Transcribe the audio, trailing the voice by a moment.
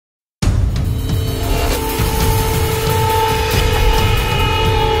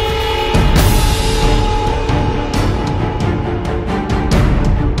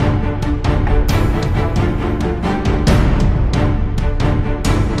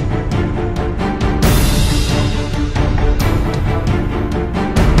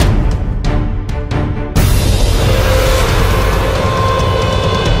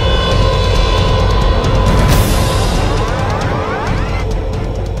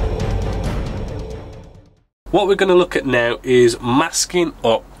What we're going to look at now is masking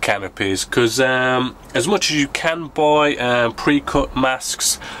up canopies, because as much as you can buy pre-cut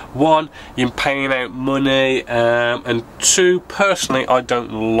masks, one, you're paying out money, and two, personally I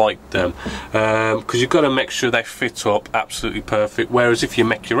don't like them, because you've got to make sure they fit up absolutely perfect, whereas if you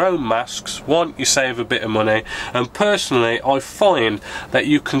make your own masks, one, you save a bit of money, and personally I find that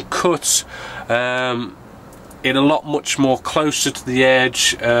you can cut it a lot much more closer to the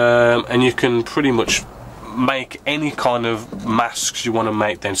edge, and you can pretty much make any kind of masks you want to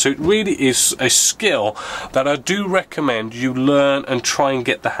make then. So it really is a skill that I do recommend you learn and try and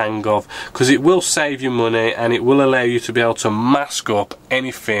get the hang of, because it will save you money and it will allow you to be able to mask up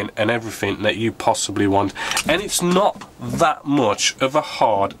anything and everything that you possibly want. And it's not that much of a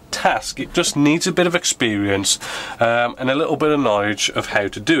hard task, it just needs a bit of experience and a little bit of knowledge of how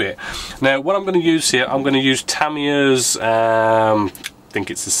to do it. Now what I'm going to use here, I'm going to use Tamiya's I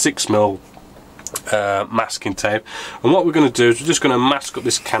think it's the 6mm masking tape, and what we're going to do is we're just going to mask up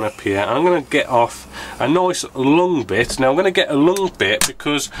this canopy here, and I'm going to get off a nice long bit. Now I'm going to get a long bit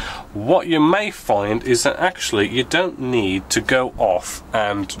because what you may find is that actually you don't need to go off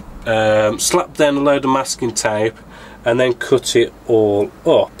and slap down a load of masking tape and then cut it all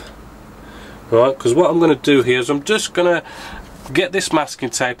up, right? Because what I'm going to do here is I'm just going to get this masking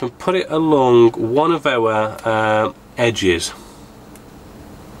tape and put it along one of our edges,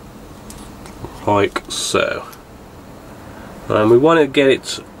 like so, and we want to get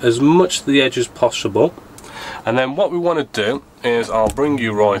it as much to the edge as possible. And then what we want to do is, I'll bring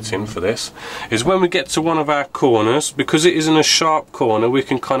you right in for this, is when we get to one of our corners, because it isn't a sharp corner, we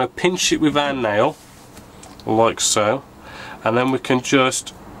can kind of pinch it with our nail like so, and then we can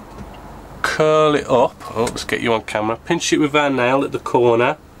just curl it up. Oh, let's get you on camera. Pinch it with our nail at the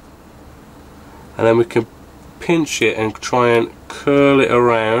corner, and then we can pinch it and try and curl it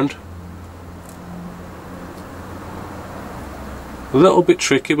around. A little bit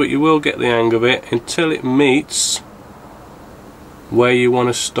tricky, but you will get the hang of it until it meets where you want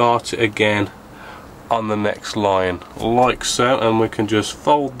to start it again on the next line, like so, and we can just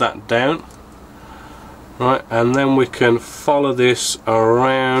fold that down, right, and then we can follow this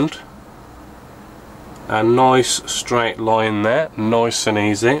around a nice straight line there, nice and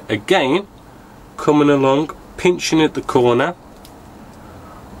easy. Again, coming along, pinching at the corner,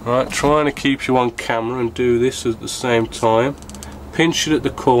 right, trying to keep you on camera and do this at the same time. Pinch it at the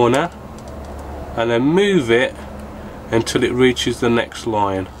corner and then move it until it reaches the next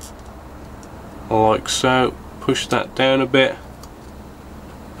line, like so. Push that down a bit,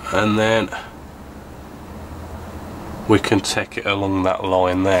 and then we can take it along that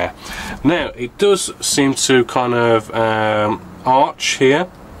line there. Now it does seem to kind of arch here,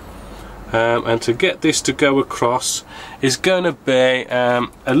 and to get this to go across is going to be a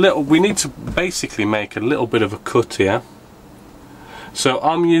little, we need to basically make a little bit of a cut here. So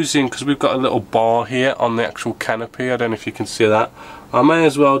I'm using, because we've got a little bar here on the actual canopy, I don't know if you can see that, I may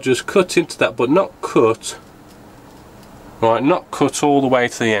as well just cut into that, but not cut, right, not cut all the way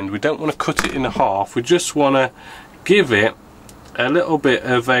to the end. We don't want to cut it in half, we just want to give it a little bit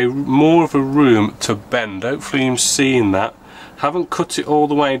of more of a room to bend. Hopefully you're seeing that. Haven't cut it all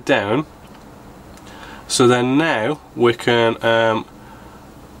the way down, so then now we can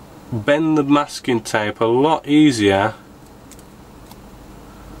bend the masking tape a lot easier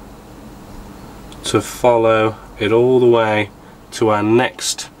to follow it all the way to our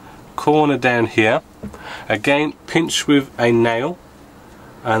next corner down here. Again, pinch with a nail,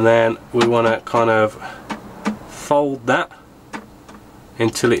 and then we want to kind of fold that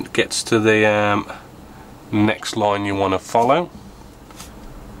until it gets to the next line you want to follow,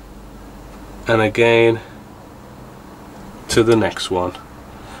 and again to the next one.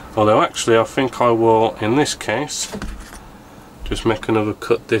 Although actually I think I will, in this case, just make another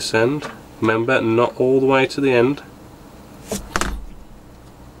cut this end. Remember, not all the way to the end.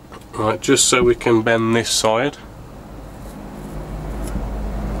 Right, just so we can bend this side.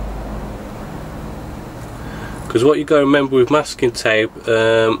 Because what you got to remember with masking tape,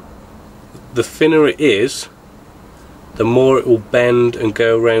 the thinner it is, the more it will bend and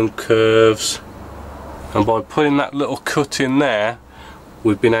go around curves. And by putting that little cut in there,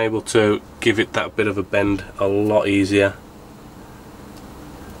 we've been able to give it that bit of a bend a lot easier.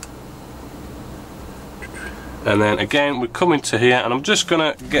 And then again we come into here, and I'm just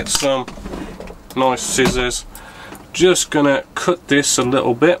gonna get some nice scissors, just gonna cut this a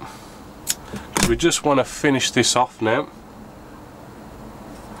little bit because we just want to finish this off now.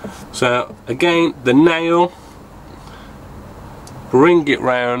 So again, the nail, bring it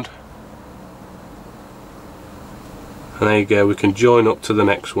round, and there you go, we can join up to the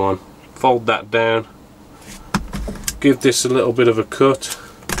next one. Fold that down give this a little bit of a cut,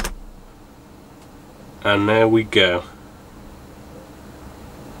 and there we go.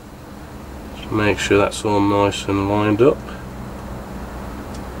 Just make sure that's all nice and lined up.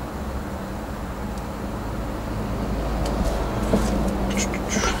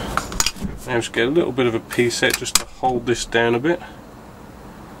 Now just get a little bit of a piece out just to hold this down a bit,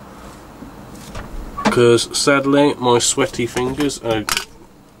 because sadly my sweaty fingers are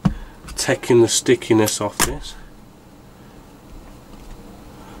taking the stickiness off this.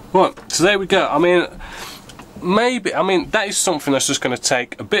 Right, so there we go. I mean, that is something that's just going to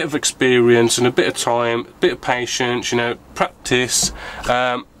take a bit of experience and a bit of time, a bit of patience, you know, practice,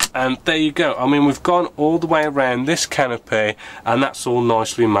 and there you go. I mean, we've gone all the way around this canopy and that's all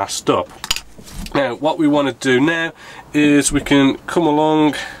nicely masked up. Now what we want to do now is we can come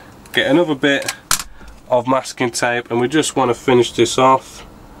along, get another bit of masking tape, and we just want to finish this off.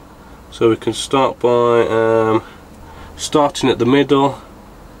 So we can start by starting at the middle,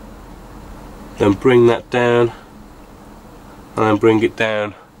 then bring that down, and then bring it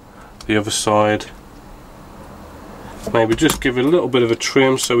down the other side. Maybe just give it a little bit of a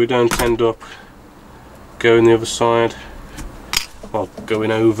trim so we don't end up going the other side, well,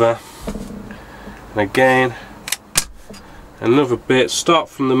 going over. And again, another bit, start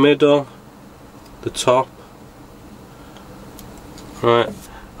from the middle, the top, right,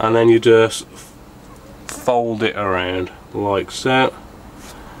 and then you just fold it around like so.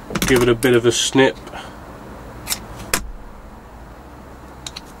 Give it a bit of a snip.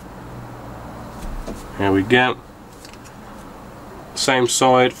 There we go. Same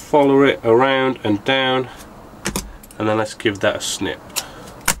side, follow it around and down, and then let's give that a snip.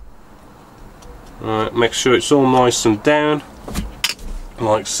 Alright, make sure it's all nice and down,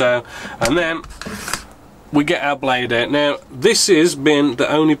 like so, and then we get our blade out. Now this has been the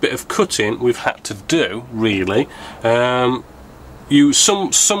only bit of cutting we've had to do, really.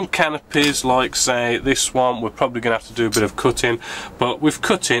 Some canopies, like say this one, we're probably going to have to do a bit of cutting, but with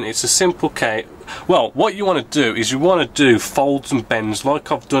cutting it's a simple case. Well, what you want to do is you want to do folds and bends like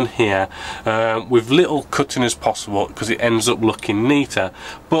I've done here, with little cutting as possible, because it ends up looking neater.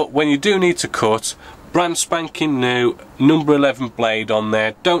 But when you do need to cut, brand spanking new number 11 blade on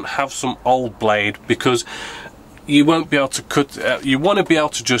there, don't have some old blade, because you won't be able to cut. You want to be able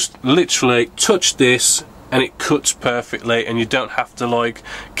to just literally touch this and it cuts perfectly, and you don't have to like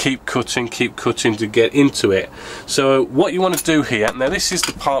keep cutting to get into it. So what you want to do here, now this is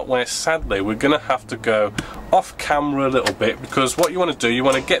the part where sadly we're gonna have to go off camera a little bit, because what you want to do, you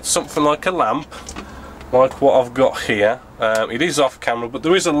want to get something like a lamp, like what I've got here. It is off camera, but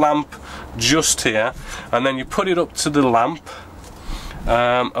there is a lamp just here, and then you put it up to the lamp,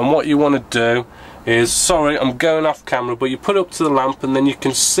 and what you want to do is, sorry I'm going off camera, but you put it up to the lamp and then you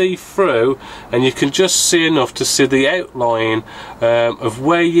can see through, and you can just see enough to see the outline of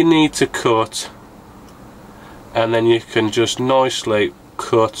where you need to cut, and then you can just nicely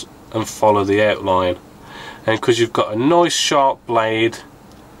cut and follow the outline. And because you've got a nice sharp blade,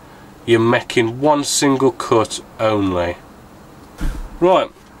 you're making one single cut only. Right,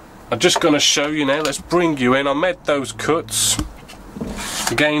 I'm just going to show you now. Let's bring you in. I made those cuts.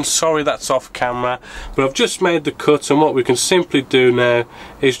 Again, sorry that's off camera, but I've just made the cut, and what we can simply do now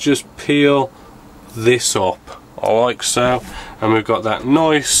is just peel this up, like so, and we've got that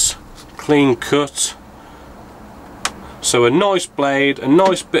nice clean cut. So a nice blade, a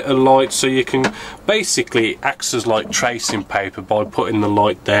nice bit of light, so you can basically, it acts as like tracing paper by putting the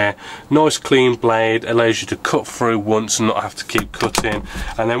light there. Nice clean blade, allows you to cut through once and not have to keep cutting.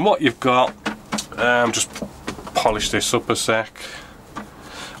 And then what you've got, just polish this up a sec.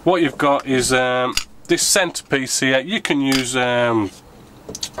 What you've got is this centerpiece here. You can use I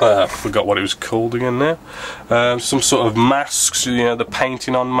forgot what it was called again now. Some sort of masks, you know, the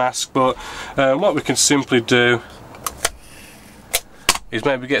painting on mask. But what we can simply do is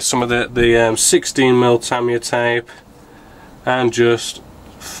maybe get some of the 16mm Tamiya tape and just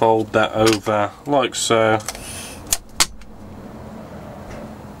fold that over like so.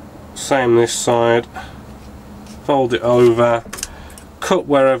 Same this side. Fold it over. Cut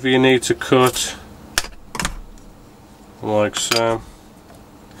wherever you need to cut, like so.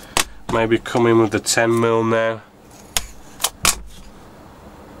 Maybe come in with the 10mm now.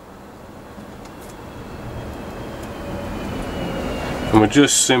 And we're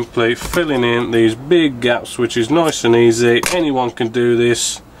just simply filling in these big gaps, which is nice and easy. Anyone can do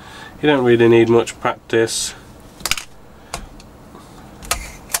this. You don't really need much practice.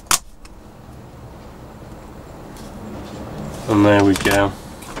 And there we go.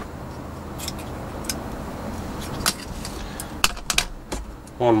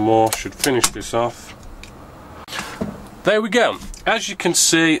 One more should finish this off. there we go. As you can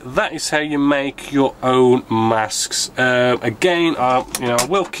see, that is how you make your own masks. Again, I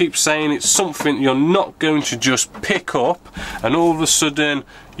will keep saying it's something you're not going to just pick up and all of a sudden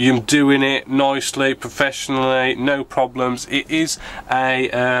you're doing it nicely, professionally, no problems. It is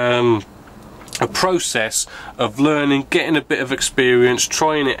a process of learning, getting a bit of experience,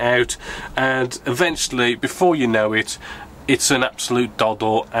 trying it out, and eventually, before you know it, it's an absolute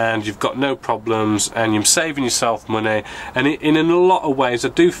doddle and you've got no problems and you're saving yourself money. And in a lot of ways I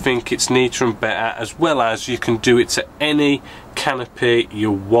do think it's neater and better, as well as you can do it to any canopy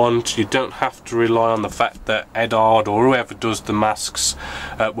you want. You don't have to rely on the fact that Edard or whoever does the masks,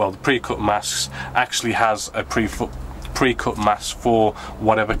 well, the pre-cut masks, actually has a pre-cut mask for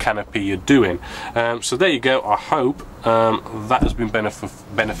whatever canopy you're doing. So there you go. I hope that has been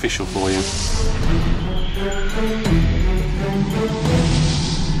beneficial for you.